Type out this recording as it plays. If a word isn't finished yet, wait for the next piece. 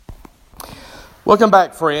Welcome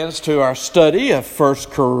back, friends, to our study of 1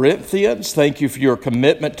 Corinthians. Thank you for your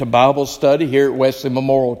commitment to Bible study here at Wesley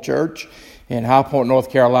Memorial Church in High Point, North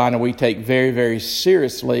Carolina. We take very, very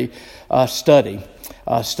seriously study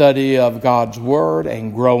of God's Word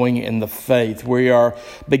and growing in the faith. We are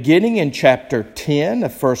beginning in chapter 10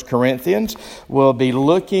 of 1 Corinthians. We'll be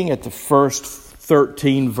looking at the first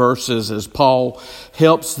 13 verses as Paul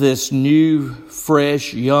helps this new,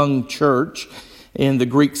 fresh, young church in the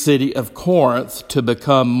Greek city of Corinth to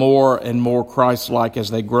become more and more Christ-like as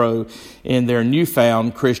they grow in their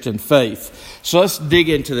newfound Christian faith. So let's dig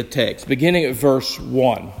into the text, beginning at verse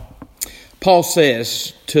 1. Paul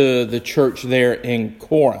says to the church there in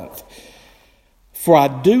Corinth, "For I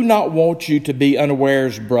do not want you to be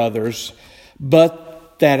unawares, brothers, but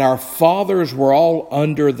that our fathers were all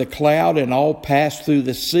under the cloud and all passed through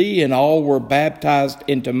the sea and all were baptized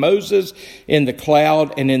into Moses in the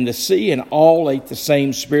cloud and in the sea and all ate the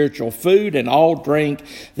same spiritual food and all drank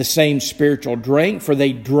the same spiritual drink, for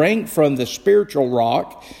they drank from the spiritual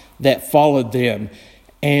rock that followed them,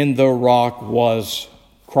 and the rock was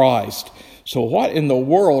Christ." So what in the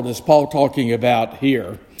world is Paul talking about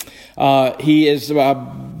here? He is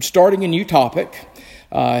starting a new topic.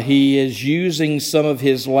 He is using some of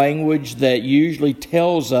his language that usually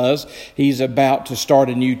tells us he's about to start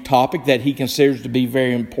a new topic that he considers to be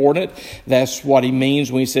very important. That's what he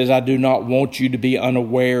means when he says, "I do not want you to be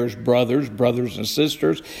unawares, brothers and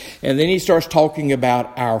sisters." And then he starts talking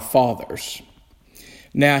about our fathers.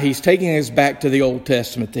 Now, he's taking us back to the Old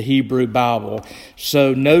Testament, the Hebrew Bible.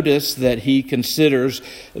 So notice that he considers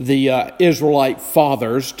the Israelite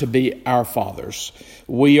fathers to be our fathers.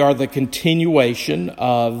 We are the continuation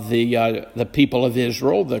of the people of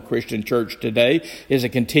Israel. The Christian church today is a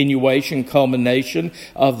continuation, culmination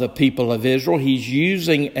of the people of Israel. He's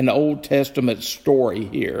using an Old Testament story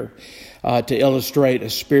here to illustrate a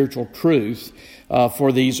spiritual truth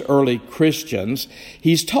for these early Christians.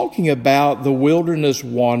 He's talking about the wilderness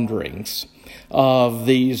wanderings of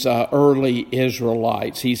these early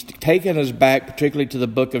Israelites. He's taken us back particularly to the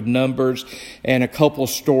book of Numbers and a couple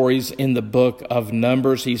stories in the book of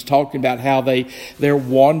Numbers. He's talking about how they're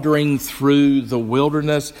wandering through the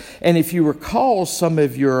wilderness. And if you recall some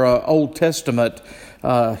of your Old Testament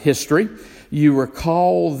history, you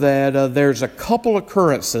recall that there's a couple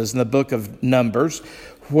occurrences in the book of Numbers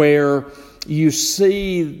where you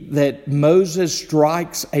see that Moses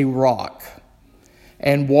strikes a rock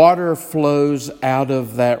and water flows out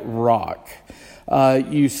of that rock.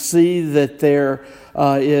 You see that there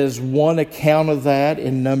is one account of that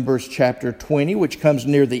in Numbers chapter 20, which comes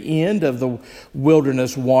near the end of the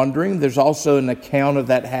wilderness wandering. There's also an account of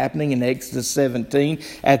that happening in Exodus 17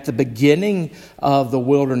 at the beginning of the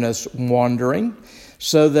wilderness wandering.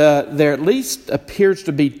 So there at least appears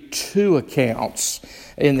to be two accounts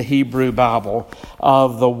in the Hebrew Bible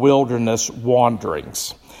of the wilderness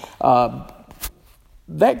wanderings.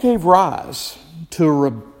 That gave rise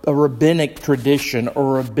to a rabbinic tradition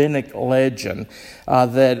or rabbinic legend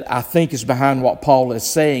that I think is behind what Paul is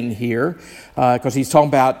saying here, because he's talking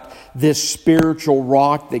about this spiritual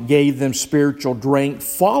rock that gave them spiritual drink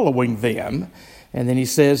following them. And then he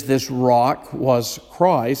says this rock was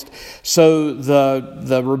Christ. So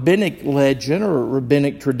the rabbinic legend or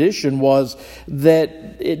rabbinic tradition was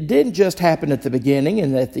that it didn't just happen at the beginning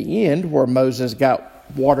and at the end where Moses got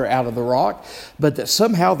water out of the rock, but that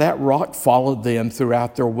somehow that rock followed them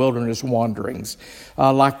throughout their wilderness wanderings.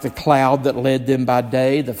 Like the cloud that led them by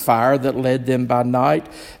day, the fire that led them by night,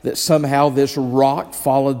 that somehow this rock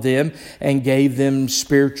followed them and gave them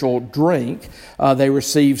spiritual drink. They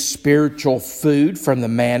received spiritual food from the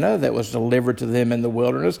manna that was delivered to them in the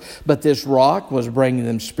wilderness, but this rock was bringing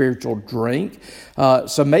them spiritual drink.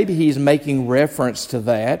 So maybe he's making reference to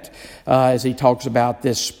that as he talks about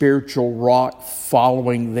this spiritual rock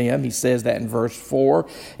following them. He says that in verse 4.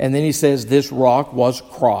 And then he says this rock was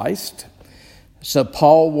Christ. So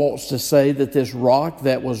Paul wants to say that this rock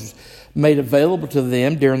that was made available to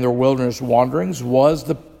them during their wilderness wanderings was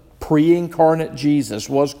the pre-incarnate Jesus,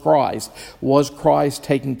 was Christ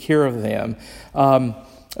taking care of them.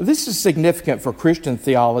 This is significant for Christian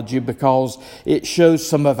theology because it shows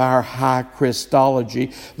some of our high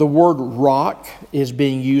Christology. The word rock is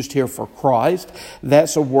being used here for Christ.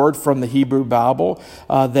 That's a word from the Hebrew Bible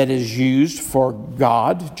that is used for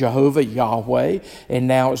God, Jehovah, Yahweh, and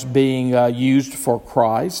now it's being used for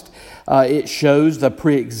Christ. It shows the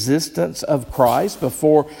preexistence of Christ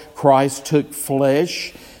before Christ took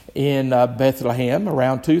flesh in Bethlehem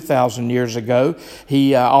around 2,000 years ago.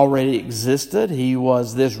 He already existed. He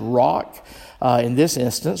was this rock, in this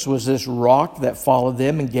instance, was this rock that followed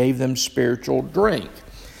them and gave them spiritual drink.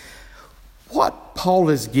 What Paul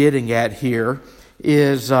is getting at here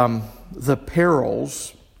is the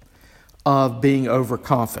perils of being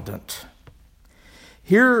overconfident.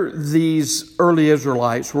 Here, these early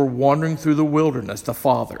Israelites were wandering through the wilderness. The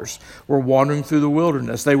fathers were wandering through the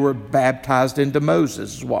wilderness. They were baptized into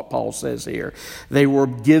Moses, is what Paul says here. They were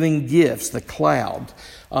giving gifts, the cloud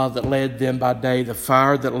that led them by day, the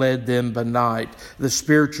fire that led them by night, the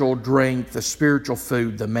spiritual drink, the spiritual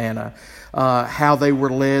food, the manna, how they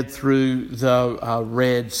were led through the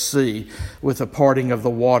Red Sea with the parting of the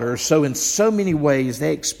waters. So in so many ways,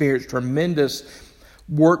 they experienced tremendous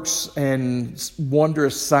works and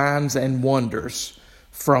wondrous signs and wonders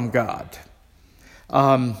from God.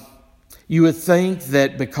 You would think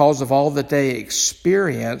that because of all that they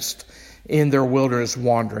experienced in their wilderness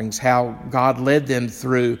wanderings, how God led them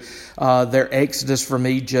through their exodus from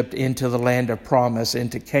Egypt into the land of promise,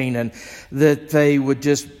 into Canaan, that they would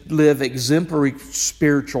just live exemplary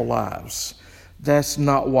spiritual lives. That's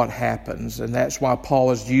not what happens, and that's why Paul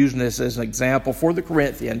is using this as an example for the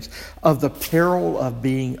Corinthians of the peril of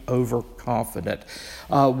being overconfident.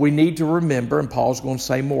 We need to remember, and Paul's going to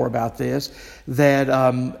say more about this,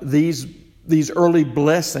 that these early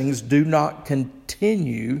blessings do not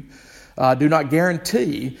continue, do not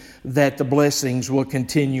guarantee that the blessings will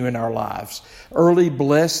continue in our lives. Early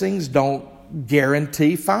blessings don't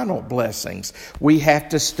guarantee final blessings. We have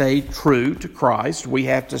to stay true to Christ. We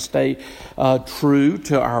have to stay true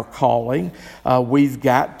to our calling. We've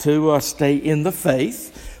got to stay in the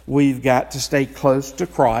faith. We've got to stay close to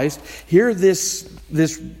Christ. Here, this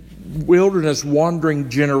wilderness wandering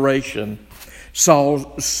generation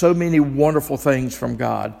saw so many wonderful things from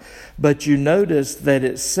God. But you notice that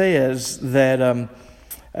it says that,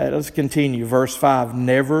 let's continue, verse 5,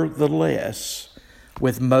 nevertheless,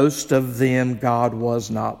 with most of them God was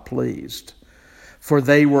not pleased, for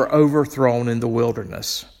they were overthrown in the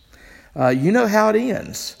wilderness. You know how it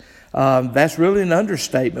ends. That's really an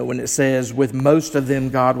understatement when it says, with most of them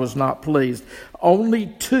God was not pleased. Only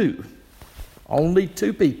two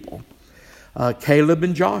people, Caleb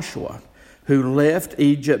and Joshua, who left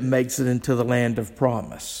Egypt, makes it into the land of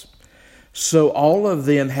promise. So all of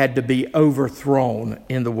them had to be overthrown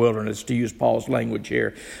in the wilderness, to use Paul's language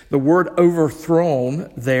here. The word overthrown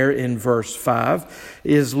there in verse 5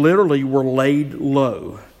 is literally were laid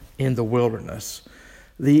low in the wilderness.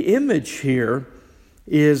 The image here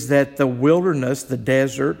is that the wilderness, the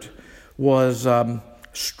desert, was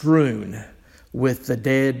strewn with the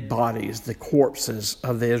dead bodies, the corpses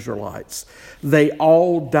of the Israelites. They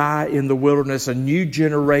all die in the wilderness. A new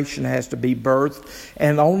generation has to be birthed,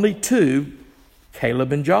 and only two,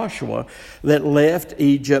 Caleb and Joshua, that left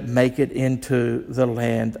Egypt make it into the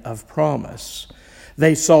land of promise.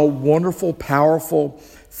 They saw wonderful, powerful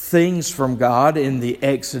things from God in the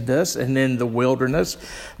Exodus and in the wilderness,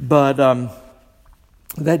 but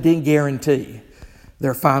that didn't guarantee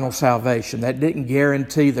their final salvation. That didn't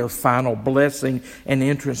guarantee their final blessing and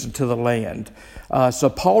entrance into the land. So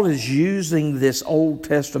Paul is using this Old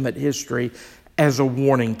Testament history as a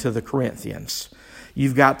warning to the Corinthians.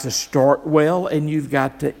 You've got to start well and you've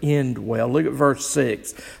got to end well. Look at verse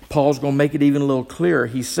 6. Paul's going to make it even a little clearer.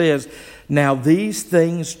 He says, now these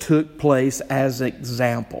things took place as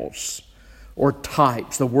examples, or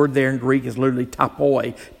types. The word there in Greek is literally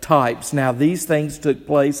typoi, types. Now these things took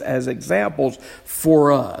place as examples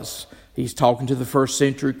for us. He's talking to the first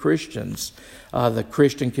century Christians, the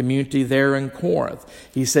Christian community there in Corinth.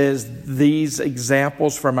 He says these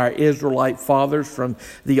examples from our Israelite fathers from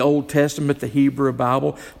the Old Testament, the Hebrew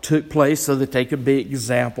Bible, took place so that they could be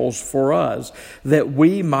examples for us, that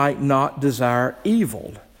we might not desire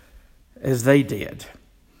evil as they did.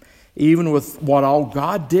 Even with what all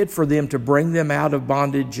God did for them to bring them out of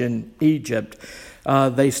bondage in Egypt,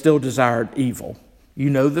 they still desired evil. You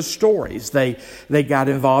know the stories. They got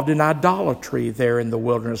involved in idolatry there in the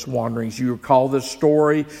wilderness wanderings. You recall the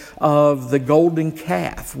story of the golden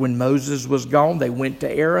calf. When Moses was gone, they went to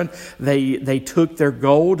Aaron. They took their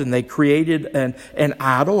gold and they created an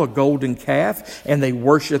idol, a golden calf, and they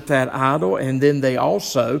worshiped that idol. And then they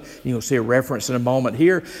also, you'll see a reference in a moment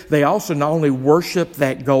here, they also not only worshiped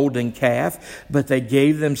that golden calf, but they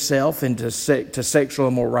gave themselves to sexual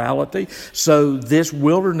immorality. So this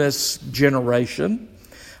wilderness generation,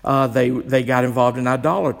 they got involved in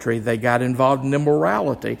idolatry. They got involved in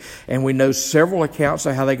immorality. And we know several accounts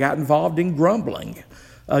of how they got involved in grumbling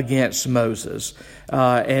against Moses.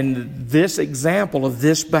 And this example of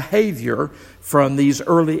this behavior from these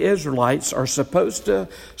early Israelites are supposed to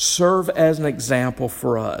serve as an example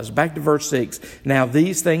for us. Back to verse 6. Now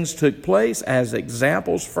these things took place as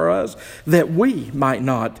examples for us, that we might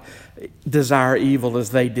not desire evil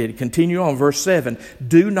as they did. Continue on, verse 7.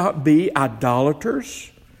 Do not be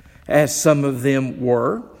idolaters, as some of them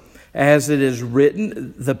were. As it is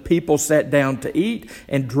written, the people sat down to eat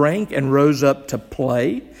and drank and rose up to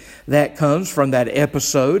play. That comes from that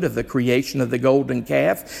episode of the creation of the golden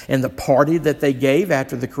calf and the party that they gave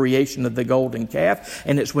after the creation of the golden calf.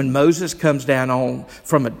 And it's when Moses comes down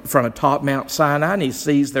from atop Mount Sinai and he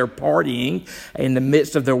sees their partying in the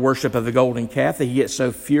midst of their worship of the golden calf that he gets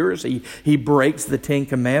so furious he breaks the Ten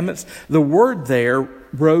Commandments. The word there,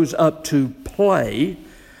 rose up to play,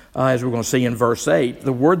 as we're going to see in verse 8,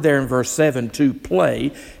 the word there in verse 7, to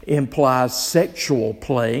play, implies sexual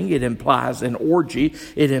playing. It implies an orgy.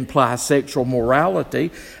 It implies sexual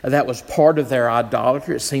morality. That was part of their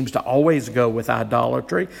idolatry. It seems to always go with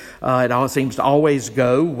idolatry. It seems to always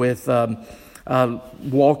go with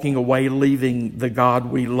walking away, leaving the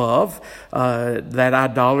God we love. That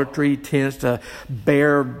idolatry tends to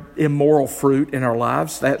bear immoral fruit in our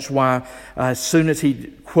lives. That's why as soon as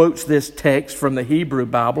he quotes this text from the Hebrew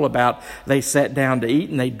Bible about they sat down to eat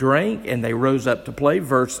and they drank and they rose up to play,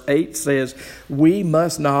 verse 8 says, we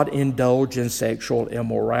must not indulge in sexual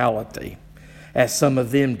immorality, as some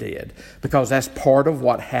of them did, because that's part of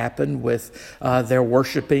what happened with their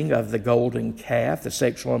worshiping of the golden calf, the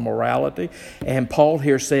sexual immorality. And Paul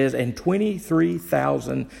here says, and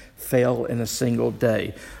 23,000 fell in a single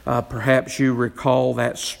day. Perhaps you recall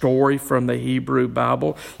that story from the Hebrew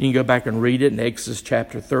Bible. You can go back and read it in Exodus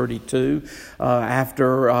chapter 32.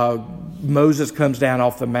 After Moses comes down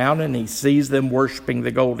off the mountain, he sees them worshiping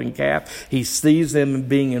the golden calf. He sees them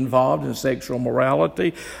being involved in sexual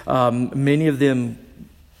morality. Many of them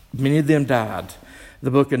died. The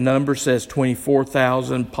book of Numbers says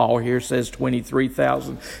 24,000. Paul here says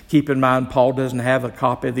 23,000. Keep in mind, Paul doesn't have a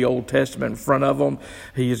copy of the Old Testament in front of him.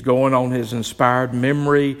 He's going on his inspired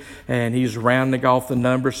memory, and he's rounding off the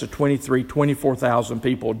numbers. So 24,000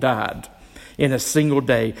 people died in a single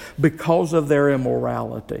day because of their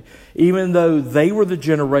immorality. Even though they were the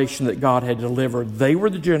generation that God had delivered, they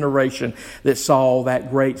were the generation that saw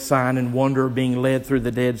that great sign and wonder of being led through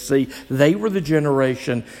the Dead Sea. They were the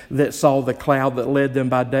generation that saw the cloud that led them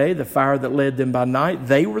by day, the fire that led them by night.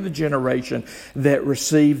 They were the generation that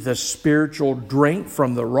received the spiritual drink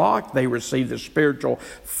from the rock. They received the spiritual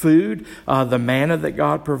food, the manna that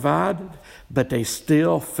God provided. But they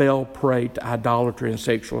still fell prey to idolatry and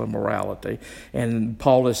sexual immorality. And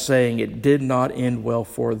Paul is saying it did not end well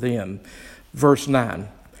for them. Verse 9,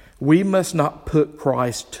 we must not put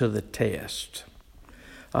Christ to the test.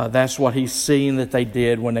 That's what he's seeing that they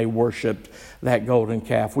did when they worshiped that golden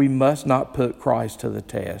calf. We must not put Christ to the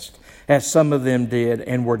test, as some of them did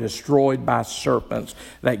and were destroyed by serpents.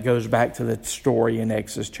 That goes back to the story in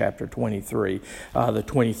Exodus chapter 23, the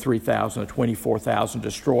 23,000, the 24,000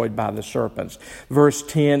 destroyed by the serpents. Verse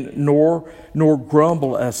 10, nor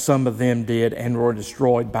grumble as some of them did and were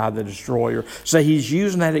destroyed by the destroyer. So he's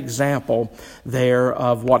using that example there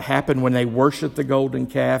of what happened when they worshiped the golden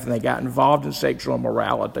calf and they got involved in sexual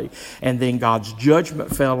immorality. And then God's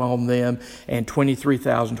judgment fell on them, and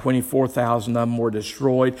 23,000, 24,000 of them were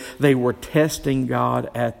destroyed. They were testing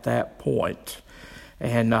God at that point.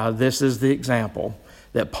 And this is the example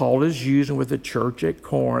that Paul is using with the church at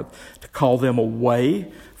Corinth to call them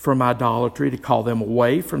away from idolatry, to call them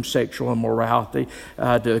away from sexual immorality,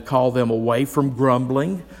 to call them away from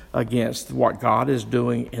grumbling against what God is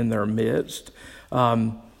doing in their midst.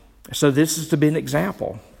 So this is to be an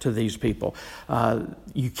example to these people.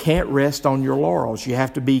 You can't rest on your laurels. You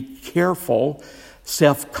have to be careful.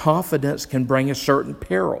 Self-confidence can bring a certain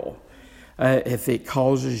peril if it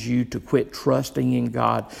causes you to quit trusting in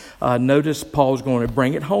God. Notice Paul's going to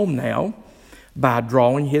bring it home now by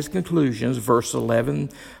drawing his conclusions. Verse 11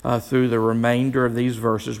 through the remainder of these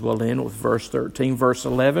verses. We'll end with verse 13. Verse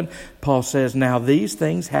 11, Paul says, now these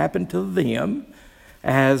things happened to them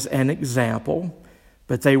as an example,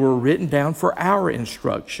 but they were written down for our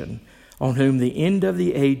instruction, on whom the end of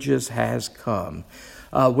the ages has come.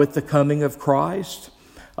 With the coming of Christ,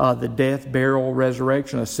 the death, burial,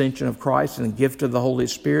 resurrection, ascension of Christ, and the gift of the Holy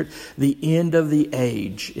Spirit, the end of the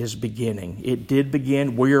age is beginning. It did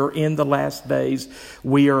begin. We are in the last days.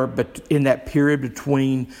 We are in that period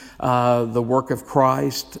between the work of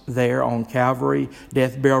Christ there on Calvary,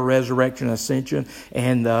 death, burial, resurrection, ascension,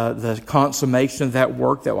 and the consummation of that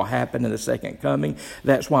work that will happen in the second coming.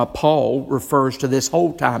 That's why Paul refers to this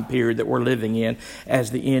whole time period that we're living in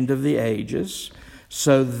as the end of the ages.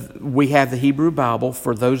 So we have the Hebrew Bible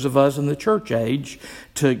for those of us in the church age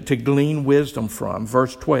to glean wisdom from.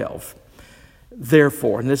 Verse 12.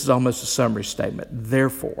 Therefore, and this is almost a summary statement,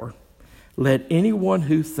 therefore, let anyone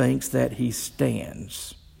who thinks that he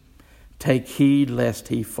stands take heed lest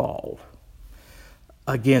he fall.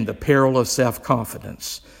 Again, the peril of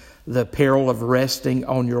self-confidence, the peril of resting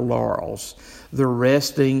on your laurels,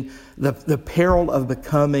 the peril of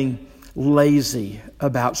becoming lazy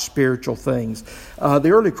about spiritual things. The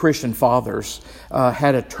early Christian fathers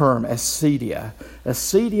had a term, acedia.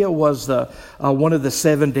 Acedia was one of the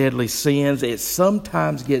 7 deadly sins. It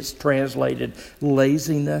sometimes gets translated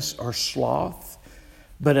laziness or sloth.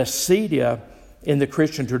 But acedia in the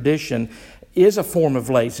Christian tradition is a form of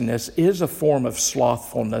laziness, is a form of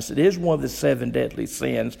slothfulness. It is one of the 7 deadly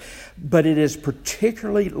sins, but it is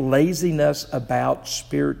particularly laziness about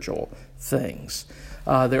spiritual things.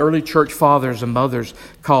 The early church fathers and mothers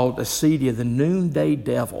called acedia the noonday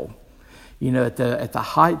devil. You know, at the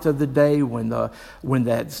height of the day when the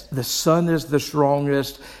sun is the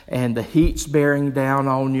strongest and the heat's bearing down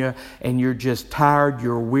on you and you're just tired,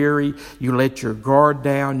 you're weary, you let your guard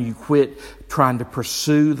down, you quit trying to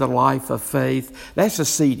pursue the life of faith. That's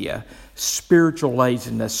acedia, spiritual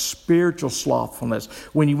laziness, spiritual slothfulness,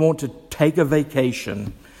 when you want to take a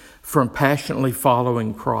vacation from passionately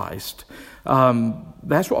following Christ.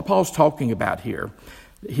 That's what Paul's talking about here.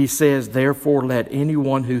 He says, therefore, let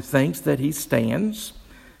anyone who thinks that he stands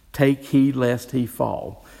take heed lest he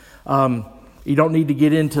fall. You don't need to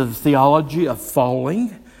get into the theology of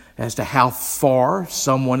falling as to how far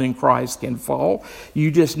someone in Christ can fall.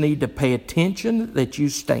 You just need to pay attention that you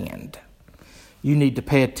stand. You need to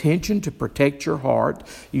pay attention to protect your heart.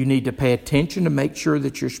 You need to pay attention to make sure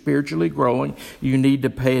that you're spiritually growing. You need to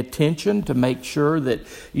pay attention to make sure that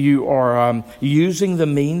you are using the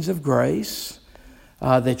means of grace,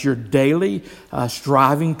 that you're daily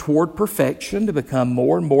striving toward perfection to become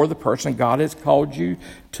more and more the person God has called you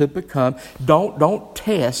to become. Don't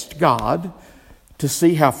test God to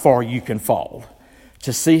see how far you can fall,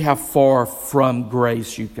 to see how far from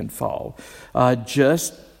grace you can fall.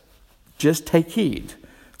 Just take heed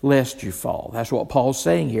lest you fall. That's what Paul's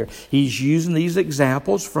saying here. He's using these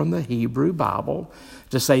examples from the Hebrew Bible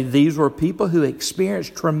to say these were people who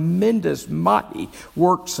experienced tremendous, mighty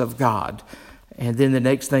works of God. And then the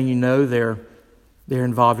next thing you know, they're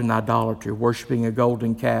involved in idolatry, worshiping a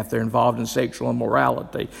golden calf. They're involved in sexual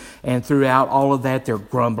immorality. And throughout all of that, they're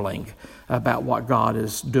grumbling about what God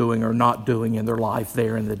is doing or not doing in their life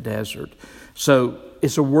there in the desert. So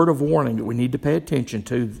it's a word of warning that we need to pay attention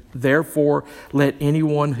to. Therefore, let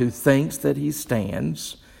anyone who thinks that he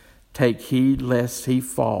stands take heed lest he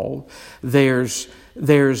fall. There's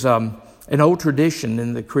an old tradition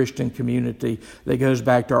in the Christian community that goes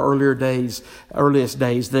back to our earliest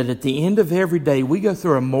days, that at the end of every day, we go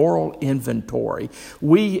through a moral inventory.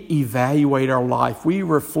 We evaluate our life. We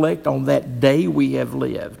reflect on that day we have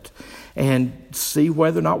lived and see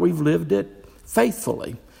whether or not we've lived it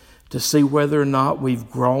faithfully, to see whether or not we've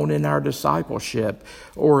grown in our discipleship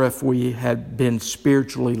or if we have been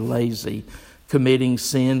spiritually lazy, committing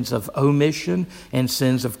sins of omission and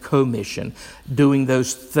sins of commission, doing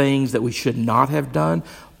those things that we should not have done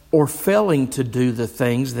or failing to do the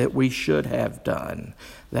things that we should have done.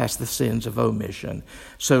 That's the sins of omission.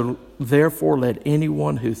 So therefore, let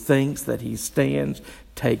anyone who thinks that he stands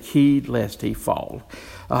take heed lest he fall.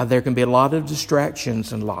 There can be a lot of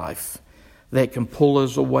distractions in life that can pull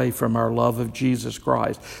us away from our love of Jesus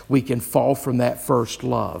Christ. We can fall from that first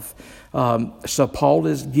love. So Paul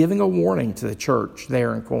is giving a warning to the church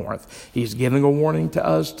there in Corinth. He's giving a warning to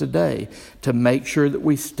us today to make sure that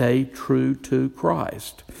we stay true to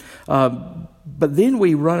Christ. But then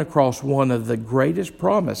we run across one of the greatest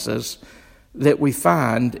promises that we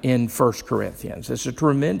find in 1 Corinthians. It's a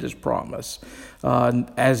tremendous promise.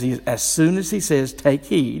 As soon as he says, take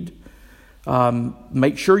heed,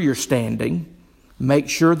 make sure you're standing. Make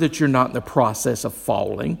sure that you're not in the process of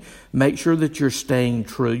falling. Make sure that you're staying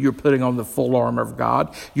true. You're putting on the full armor of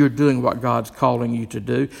God. You're doing what God's calling you to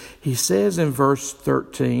do. He says in verse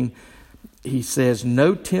 13, he says,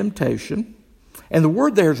 no temptation. And the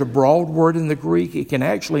word there is a broad word in the Greek. It can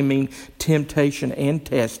actually mean temptation and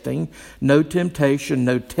testing. No temptation,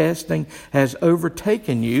 no testing has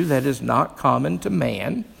overtaken you that is not common to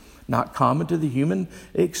man, not common to the human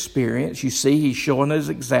experience. You see, he's showing us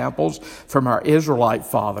examples from our Israelite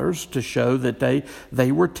fathers to show that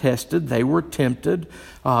they were tested, they were tempted,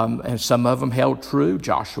 and some of them held true,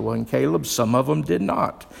 Joshua and Caleb, some of them did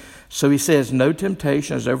not. So he says, no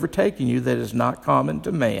temptation has overtaken you that is not common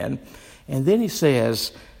to man. And then he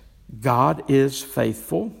says, God is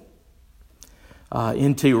faithful.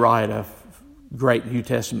 N.T. Wright, a great New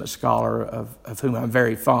Testament scholar of whom I'm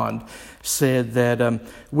very fond, said that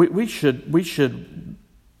we should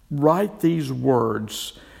write these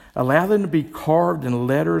words, allow them to be carved in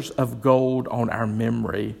letters of gold on our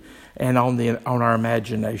memory and on our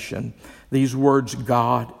imagination. These words,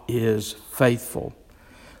 God is faithful.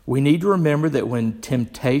 We need to remember that when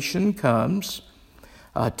temptation comes,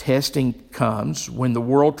 testing comes, when the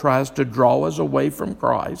world tries to draw us away from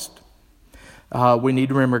Christ, we need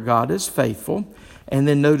to remember God is faithful. And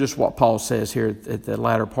then notice what Paul says here at the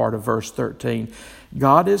latter part of verse 13.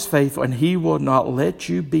 God is faithful, and He will not let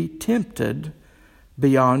you be tempted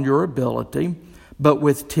beyond your ability, but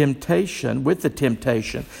with the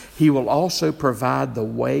temptation, He will also provide the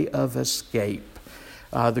way of escape.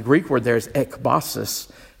 The Greek word there is ekbasis,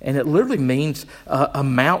 and it literally means a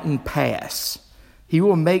mountain pass. He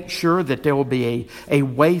will make sure that there will be a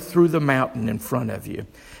way through the mountain in front of you.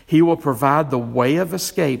 He will provide the way of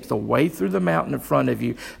escape, the way through the mountain in front of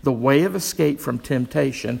you, the way of escape from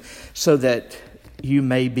temptation, so that you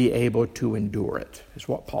may be able to endure it, is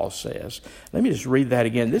what Paul says. Let me just read that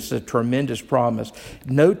again. This is a tremendous promise.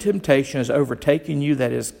 No temptation has overtaken you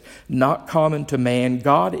that is not common to man.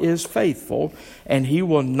 God is faithful, and He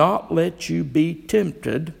will not let you be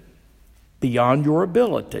tempted beyond your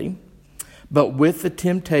ability. But with the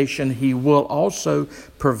temptation, He will also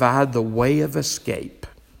provide the way of escape,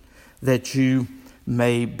 that you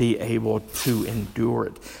may be able to endure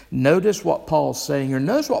it. Notice what Paul's saying here.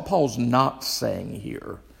 Notice what Paul's not saying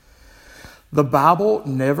here. The Bible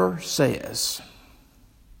never says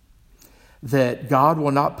that God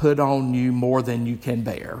will not put on you more than you can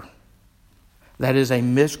bear. That is a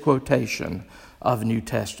misquotation of the New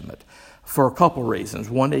Testament for a couple reasons.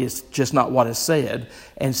 One, it's just not what is said.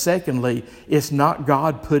 And secondly, it's not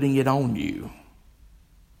God putting it on you.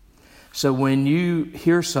 So when you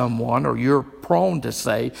hear someone, or you're prone to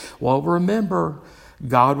say, well, remember,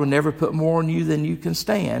 God will never put more on you than you can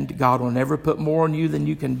stand. God will never put more on you than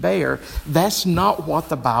you can bear. That's not what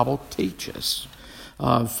the Bible teaches.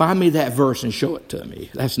 Find me that verse and show it to me.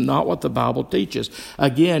 That's not what the Bible teaches.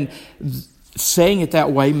 Again, saying it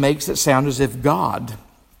that way makes it sound as if God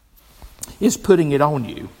is putting it on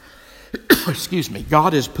you. Excuse me.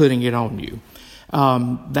 God is putting it on you.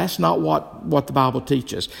 That's not what the Bible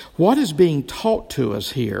teaches. What is being taught to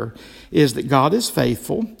us here is that God is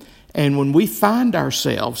faithful, and when we find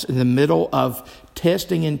ourselves in the middle of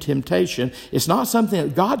testing and temptation, it's not something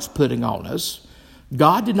that God's putting on us.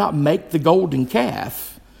 God did not make the golden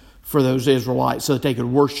calf for those Israelites so that they could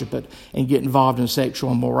worship it and get involved in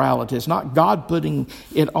sexual immorality. It's not God putting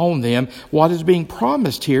it on them. What is being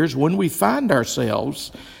promised here is when we find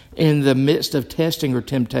ourselves in the midst of testing or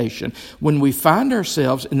temptation, when we find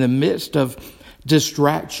ourselves in the midst of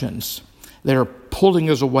distractions that are pulling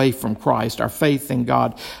us away from Christ, our faith in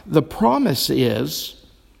God, the promise is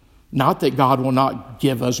not that God will not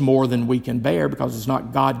give us more than we can bear, because it's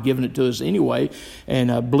not God giving it to us anyway.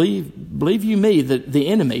 And believe you me, that the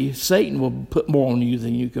enemy, Satan, will put more on you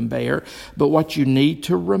than you can bear. But what you need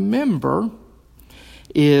to remember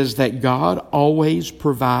is that God always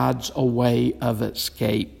provides a way of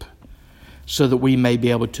escape so that we may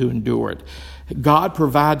be able to endure it. God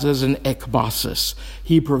provides us an ekbasis.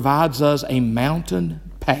 He provides us a mountain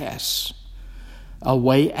pass, a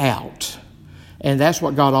way out. And that's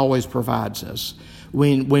what God always provides us.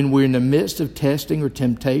 When we're in the midst of testing or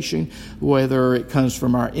temptation, whether it comes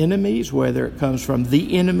from our enemies, whether it comes from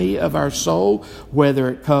the enemy of our soul, whether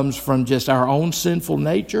it comes from just our own sinful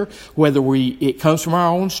nature, whether it comes from our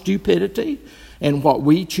own stupidity and what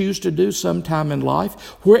we choose to do sometime in life,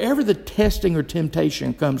 wherever the testing or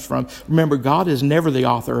temptation comes from, remember, God is never the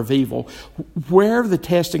author of evil. Wherever the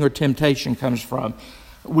testing or temptation comes from,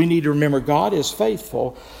 we need to remember God is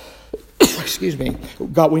faithful. Excuse me.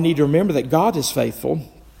 We need to remember that God is faithful,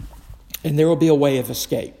 and there will be a way of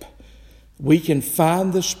escape. We can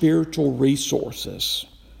find the spiritual resources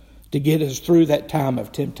to get us through that time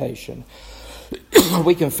of temptation.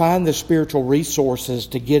 We can find the spiritual resources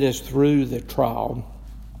to get us through the trial.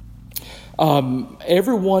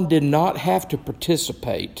 Everyone did not have to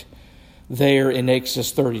participate there in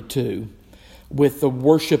Exodus 32 with the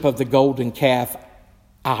worship of the golden calf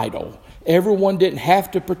idol. Everyone didn't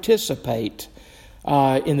have to participate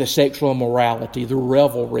in the sexual immorality, the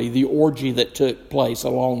revelry, the orgy that took place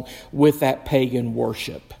along with that pagan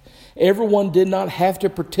worship. Everyone did not have to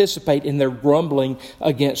participate in their grumbling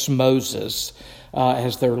against Moses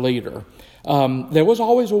as their leader. There was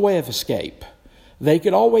always a way of escape. They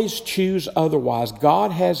could always choose otherwise.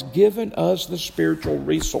 God has given us the spiritual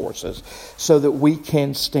resources so that we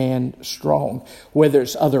can stand strong. Whether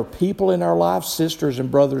it's other people in our lives, sisters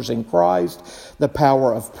and brothers in Christ, the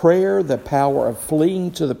power of prayer, the power of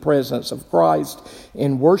fleeing to the presence of Christ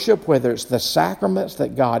in worship, whether it's the sacraments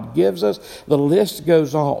that God gives us, the list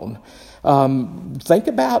goes on. Think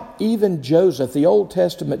about even Joseph, the Old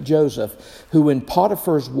Testament Joseph, who when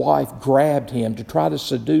Potiphar's wife grabbed him to try to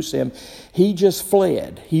seduce him, he just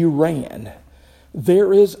fled. He ran.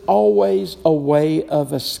 There is always a way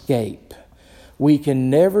of escape. We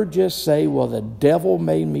can never just say, well, the devil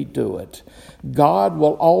made me do it. God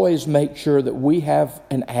will always make sure that we have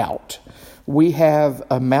an out. We have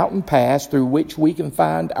a mountain pass through which we can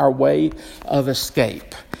find our way of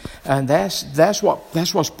escape. And that's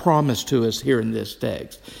what's promised to us here in this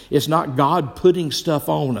text. It's not God putting stuff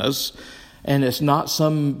on us, and it's not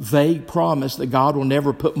some vague promise that God will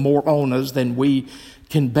never put more on us than we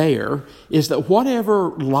can bear. Is that whatever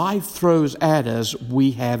life throws at us,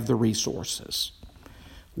 we have the resources.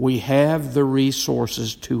 We have the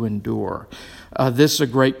resources to endure. This is a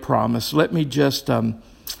great promise. Let me just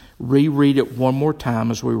reread it one more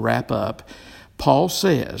time as we wrap up. Paul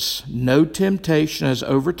says, no temptation has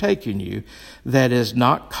overtaken you that is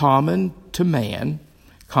not common to man,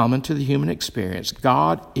 common to the human experience.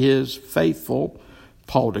 God is faithful,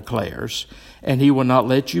 Paul declares, and he will not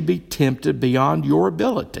let you be tempted beyond your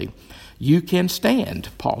ability. You can stand,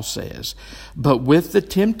 Paul says. But with the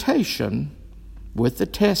temptation, with the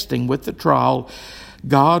testing, with the trial,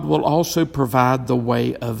 God will also provide the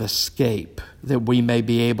way of escape that we may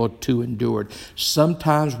be able to endure it.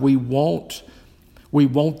 Sometimes we want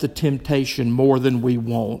the temptation more than we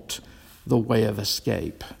want the way of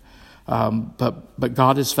escape. But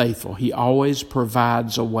God is faithful. He always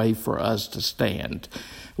provides a way for us to stand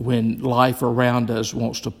when life around us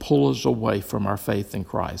wants to pull us away from our faith in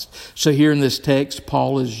Christ. So here in this text,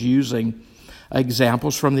 Paul is using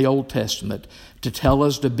examples from the Old Testament to tell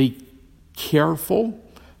us to be careful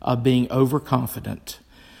of being overconfident.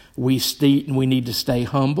 We need to stay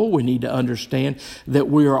humble. We need to understand that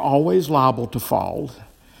we are always liable to fall.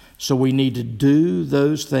 So we need to do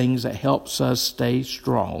those things that helps us stay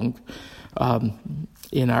strong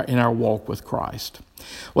in our walk with Christ.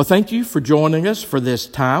 Well, thank you for joining us for this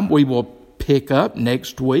time. We will pick up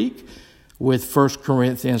next week with 1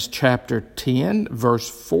 Corinthians chapter 10, verse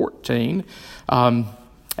 14,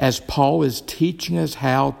 as Paul is teaching us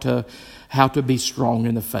how to be strong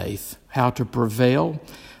in the faith, how to prevail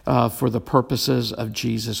for the purposes of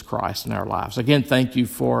Jesus Christ in our lives. Again, thank you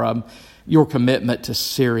for your commitment to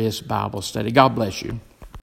serious Bible study. God bless you.